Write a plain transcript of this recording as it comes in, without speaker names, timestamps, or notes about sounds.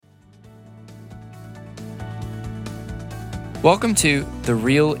Welcome to The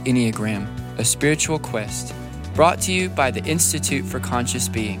Real Enneagram, a spiritual quest, brought to you by the Institute for Conscious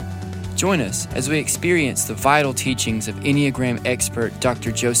Being. Join us as we experience the vital teachings of Enneagram expert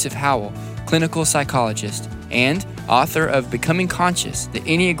Dr. Joseph Howell, clinical psychologist, and author of Becoming Conscious, the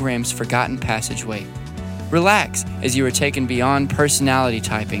Enneagram's Forgotten Passageway. Relax as you are taken beyond personality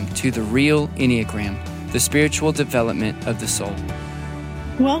typing to the real Enneagram, the spiritual development of the soul.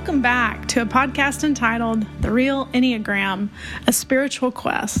 Welcome back to a podcast entitled The Real Enneagram, a Spiritual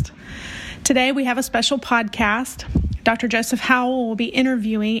Quest. Today we have a special podcast. Dr. Joseph Howell will be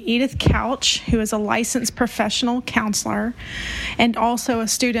interviewing Edith Couch, who is a licensed professional counselor and also a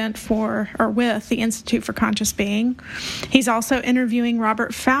student with the Institute for Conscious Being. He's also interviewing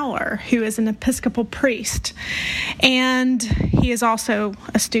Robert Fowler, who is an Episcopal priest, and he is also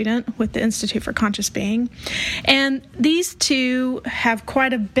a student with the Institute for Conscious Being. And these two have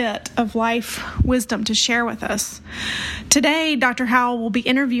quite a bit of life wisdom to share with us. Today, Dr. Howell will be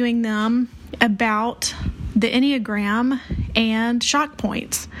interviewing them about the Enneagram and shock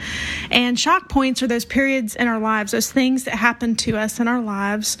points. And shock points are those periods in our lives, those things that happen to us in our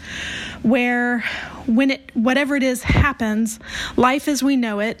lives where whatever it is happens, life as we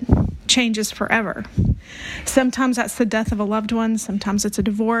know it changes forever. Sometimes that's the death of a loved one. Sometimes it's a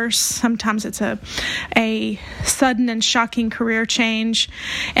divorce. Sometimes it's a sudden and shocking career change.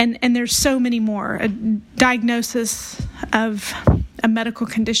 And there's so many more. A diagnosis of a medical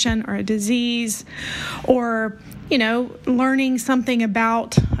condition or a disease, or, learning something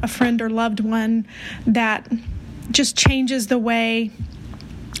about a friend or loved one that just changes the way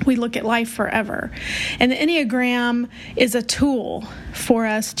we look at life forever. And the Enneagram is a tool for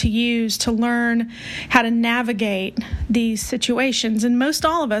us to use to learn how to navigate these situations. And most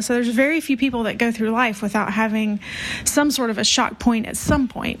all of us, there's very few people that go through life without having some sort of a shock point at some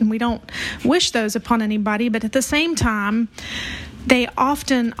point. And we don't wish those upon anybody, but at the same time, they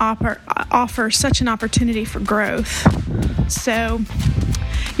often offer such an opportunity for growth. So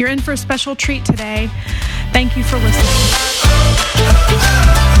you're in for a special treat today. Thank you for listening.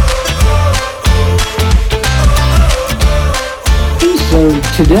 So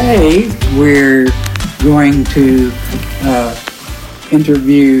today we're going to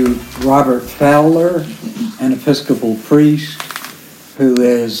interview Robert Fowler, an Episcopal priest who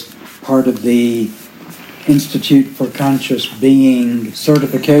is part of the Institute for Conscious Being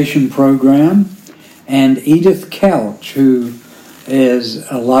certification program, and Edith Couch, who is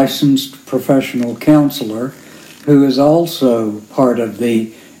a licensed professional counselor who is also part of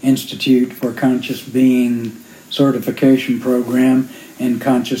the Institute for Conscious Being certification program in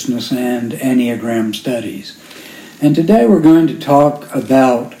consciousness and Enneagram studies. And today we're going to talk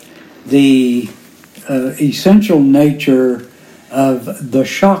about the essential nature of the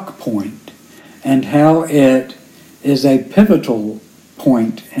shock point and how it is a pivotal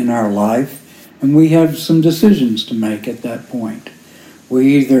point in our life, and we have some decisions to make at that point.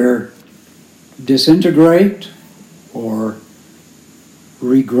 We either disintegrate or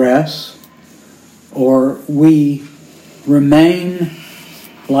regress, or we remain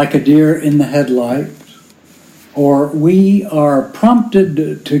like a deer in the headlights, or we are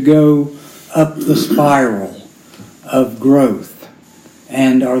prompted to go up the spiral of growth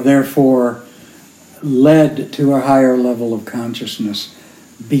and are therefore led to a higher level of consciousness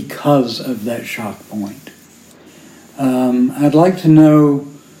because of that shock point. I'd like to know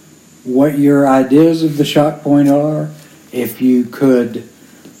what your ideas of the shock point are, if you could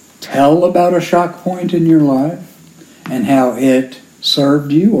tell about a shock point in your life and how it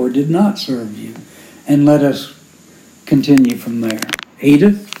served you or did not serve you, and let us continue from there.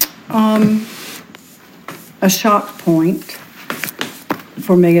 Edith? A shock point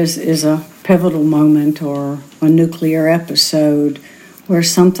for me is a pivotal moment or a nuclear episode where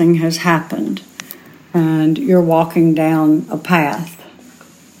something has happened and you're walking down a path,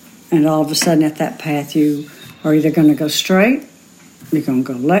 and all of a sudden at that path you are either going to go straight, you're going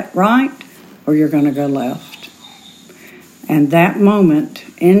to go right, or you're going to go left. And that moment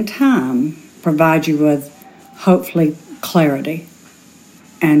in time provides you with, hopefully, clarity.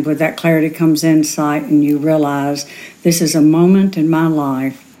 And with that clarity comes insight, and you realize this is a moment in my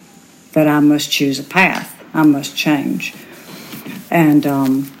life that I must choose a path. I must change. And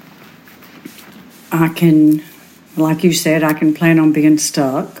I can, like you said, I can plan on being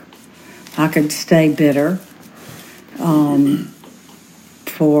stuck. I could stay bitter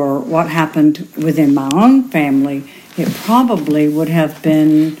for what happened within my own family. It probably would have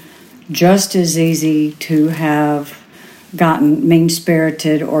been just as easy to have gotten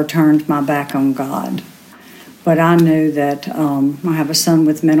mean-spirited or turned my back on God. But I knew that I have a son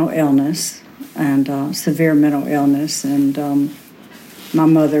with mental illness, and severe mental illness, and my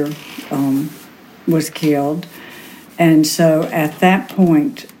mother was killed. And so at that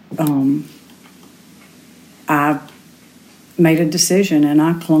point, I made a decision, and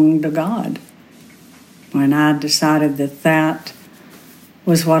I clung to God. When I decided that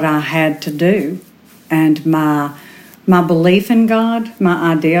was what I had to do, and my belief in God,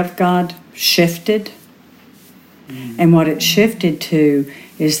 my idea of God shifted. And what it shifted to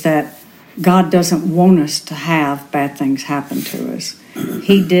is that God doesn't want us to have bad things happen to us.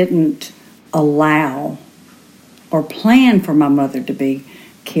 He didn't allow or plan for my mother to be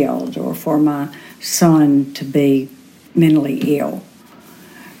killed or for my son to be mentally ill.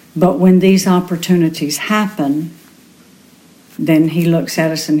 But when these opportunities happen, then he looks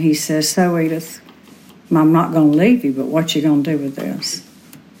at us and he says, "So, Edith, I'm not going to leave you, but what you going to do with this?"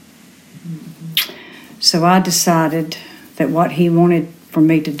 So I decided that what he wanted for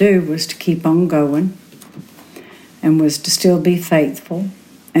me to do was to keep on going and was to still be faithful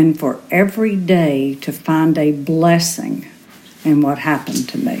and for every day to find a blessing in what happened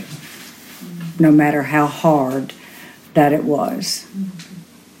to me, no matter how hard that it was.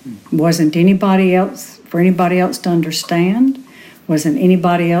 Wasn't anybody else, for anybody else to understand, wasn't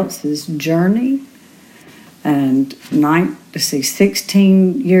anybody else's journey. And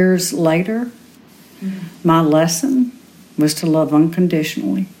 16 years later, my lesson was to love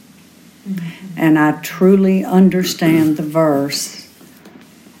unconditionally. And I truly understand the verse,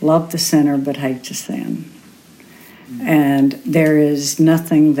 love the sinner but hate the sin. And there is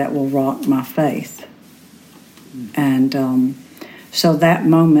nothing that will rock my faith. And so that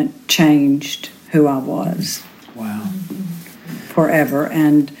moment changed who I was. Wow. Forever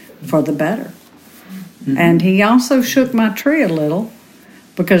and for the better. And he also shook my tree a little,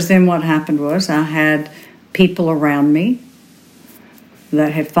 because then what happened was I had people around me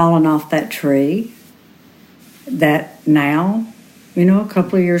that had fallen off that tree that now, a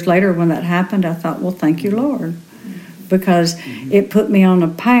couple of years later when that happened, I thought, well, thank you, Lord, because it put me on a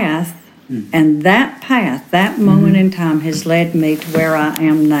path, and that path, that moment in time has led me to where I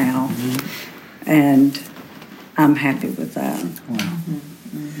am now, and I'm happy with that. Wow.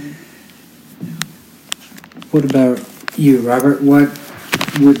 What about you, Robert? What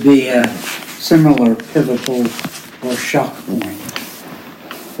would be a similar pivotal or shock point?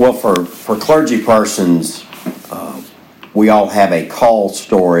 Well, for clergy persons, we all have a call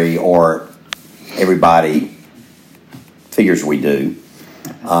story, or everybody figures we do.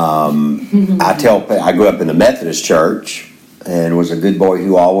 I grew up in the Methodist church and was a good boy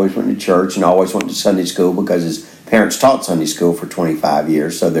who always went to church and always went to Sunday school because his parents taught Sunday school for 25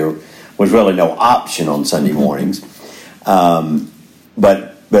 years, so there was really no option on Sunday mornings.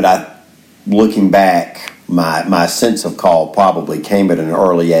 But looking back, my sense of call probably came at an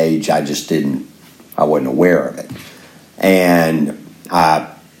early age. I wasn't aware of it. And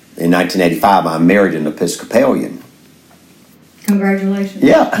in 1985, I married an Episcopalian. Congratulations.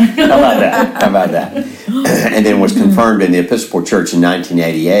 Yeah, how about that? And then was confirmed in the Episcopal Church in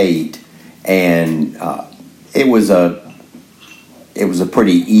 1988, and it was a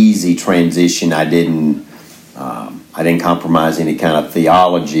pretty easy transition. I didn't compromise any kind of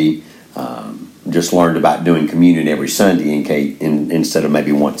theology. Just learned about doing communion every Sunday instead of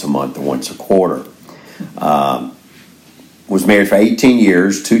maybe once a month or once a quarter. Was married for 18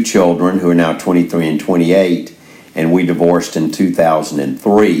 years, 2 children who are now 23 and 28, and we divorced in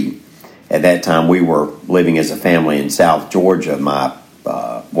 2003. At that time, we were living as a family in South Georgia. My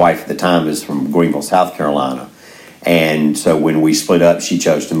wife at the time is from Greenville, South Carolina. And so when we split up, she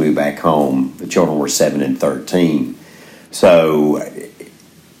chose to move back home. The children were 7 and 13. So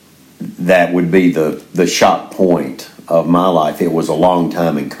that would be the shock point of my life. It was a long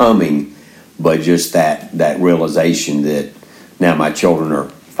time in coming, but just that realization that now my children are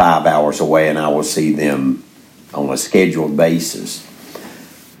 5 hours away and I will see them on a scheduled basis.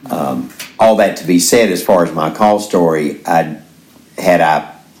 All that to be said, as far as my call story, had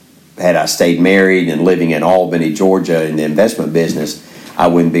I stayed married and living in Albany, Georgia, in the investment business, I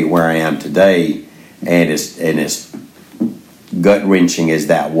wouldn't be where I am today. And as gut-wrenching as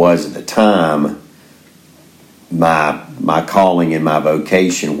that was at the time, my calling and my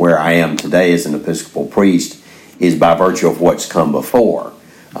vocation, where I am today as an Episcopal priest, is by virtue of what's come before.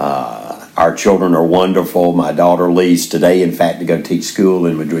 Our children are wonderful. My daughter leaves today, in fact, to go teach school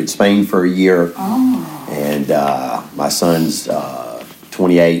in Madrid, Spain for a year. Oh. And my son's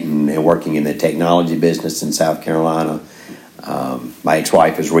 28 and working in the technology business in South Carolina. My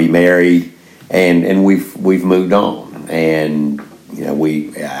ex-wife is remarried, and we've moved on. And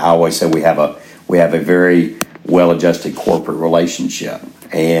I always say we have a very well-adjusted corporate relationship.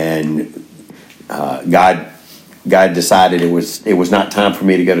 And God decided it was not time for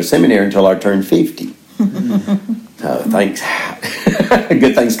me to go to seminary until I turned 50. Thanks.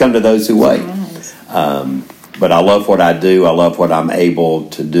 Good things come to those who wait. But I love what I do. I love what I'm able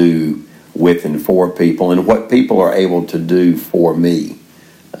to do with and for people, and what people are able to do for me.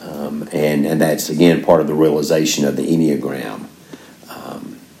 And that's, again, part of the realization of the Enneagram.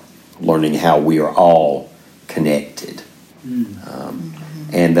 Learning how we are all connected.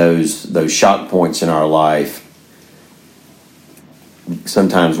 And those shock points in our life,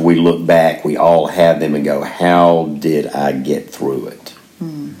 sometimes we look back, we all have them, and go, how did I get through it?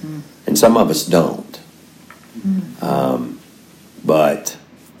 And some of us don't. But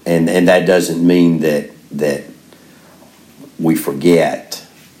that doesn't mean that we forget.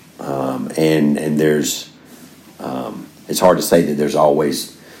 And there's it's hard to say that there's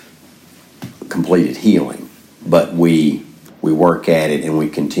always completed healing, but we work at it and we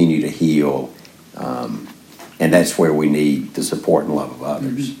continue to heal, and that's where we need the support and love of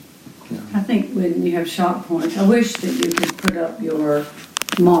others. I think when you have shock points, I wish that you could put up your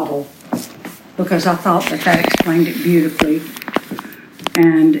model, because I thought that explained it beautifully.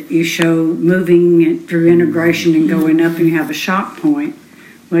 And you show moving it through integration and going up, and you have a shock point.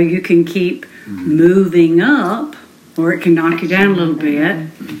 Well, you can keep moving up, or it can knock you down a little bit,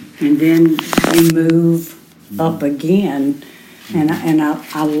 and then you move up again. And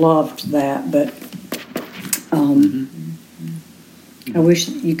I loved that, but I wish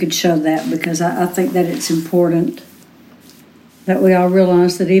you could show that, because I think that it's important that we all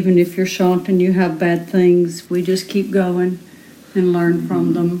realize that even if you're shocked and you have bad things, we just keep going and learn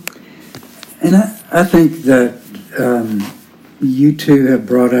from them. And I think that you two have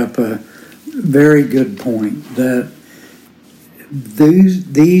brought up a very good point, that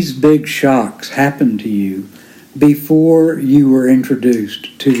these big shocks happened to you before you were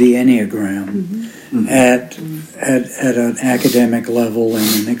introduced to the Enneagram at an academic level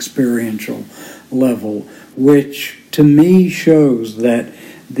and an experiential level, which to me shows that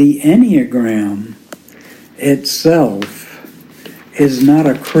the Enneagram itself is not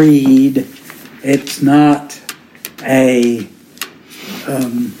a creed. It's not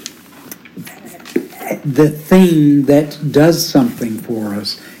the thing that does something for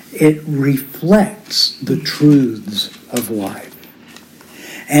us. It reflects the truths of life.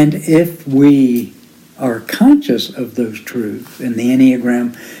 And if we are conscious of those truths, and the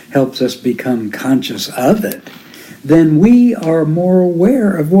Enneagram helps us become conscious of it, then we are more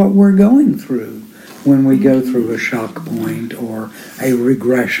aware of what we're going through when we go through a shock point or a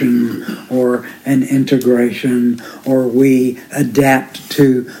regression or an integration, or we adapt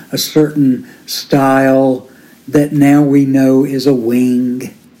to a certain style that now we know is a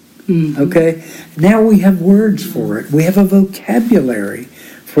wing. Okay? Now we have words for it. We have a vocabulary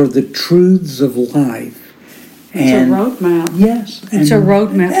for the truths of life. It's a roadmap. Yes. It's a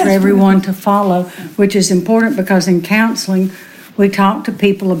roadmap for everyone to follow, which is important, because in counseling, we talk to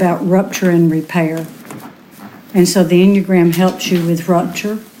people about rupture and repair. And so the Enneagram helps you with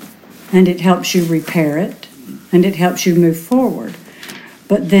rupture, and it helps you repair it, and it helps you move forward.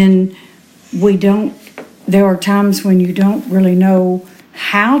 But then there are times when you don't really know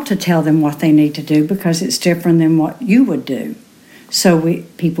how to tell them what they need to do, because it's different than what you would do. So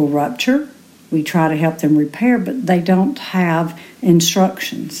people rupture, we try to help them repair, but they don't have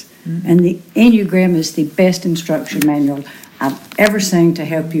instructions. And the Enneagram is the best instruction manual I've ever seen to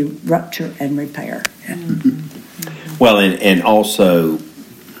help you rupture and repair. Well, and also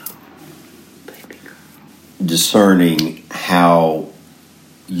discerning how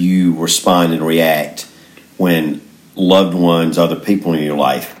you respond and react when loved ones, other people in your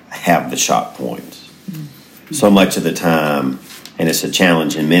life, have the shock points. So much of the time, and it's a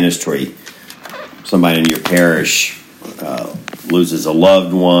challenge in ministry, somebody in your parish loses a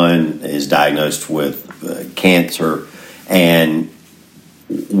loved one, is diagnosed with cancer, and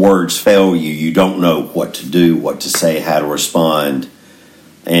words fail you. You don't know what to do, what to say, how to respond.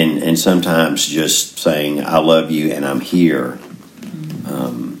 And sometimes just saying, I love you and I'm here,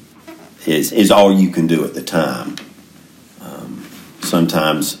 is all you can do at the time.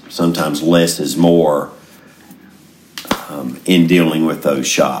 Sometimes less is more in dealing with those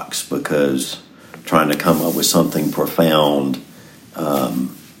shocks, because trying to come up with something profound,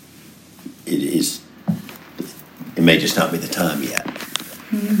 it may just not be the time yet.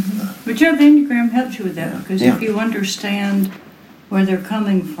 But the Enneagram helps you with that, because if you understand where they're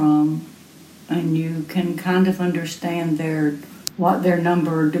coming from, and you can kind of understand what their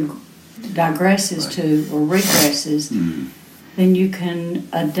number digresses to or regresses, then you can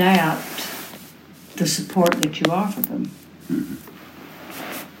adapt the support that you offer them.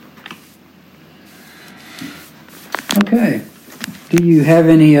 Okay. Do you have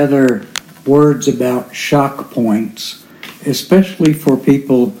any other words about shock points, especially for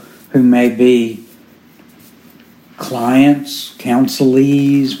people who may be clients,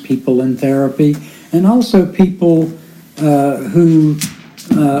 counselees, people in therapy, and also people who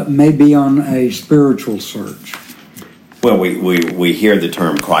may be on a spiritual search? Well, we hear the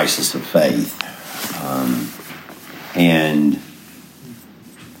term crisis of faith, and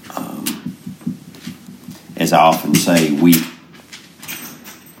as I often say,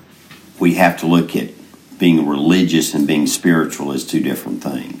 we have to look at being religious and being spiritual as two different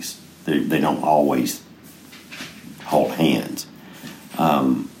things. They don't always hold hands.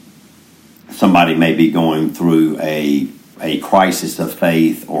 Somebody may be going through a crisis of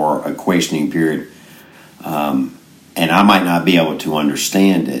faith or a questioning period, and I might not be able to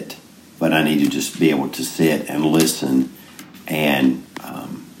understand it, but I need to just be able to sit and listen and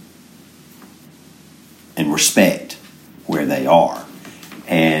respect where they are,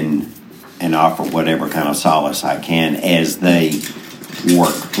 and offer whatever kind of solace I can as they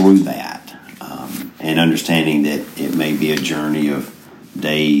work through that, and understanding that it may be a journey of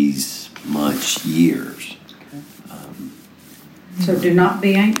days, months, years. So do not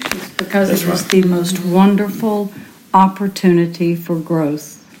be anxious, because That's it is right. the most wonderful opportunity for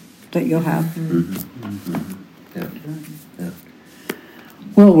growth that you'll have.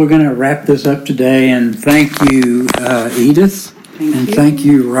 Well, we're going to wrap this up today, and thank you, Edith, and thank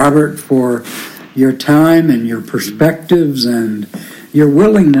you, Robert, for your time and your perspectives and your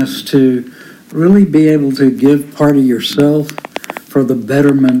willingness to really be able to give part of yourself for the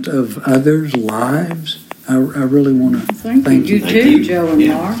betterment of others' lives. I really want to thank you. You too, Joe and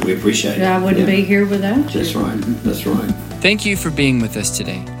Laura. We appreciate it. I wouldn't be here without you. That's right. That's right. Thank you for being with us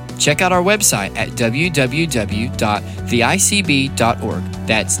today. Check out our website at www.theicb.org.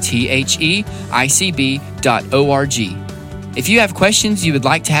 That's THEICB.org. If you have questions you would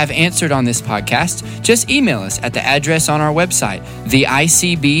like to have answered on this podcast, just email us at the address on our website,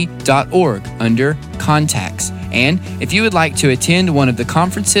 theicb.org, under Contacts. And if you would like to attend one of the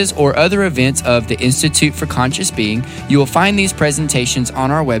conferences or other events of the Institute for Conscious Being, you will find these presentations on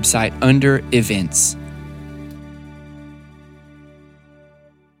our website under Events.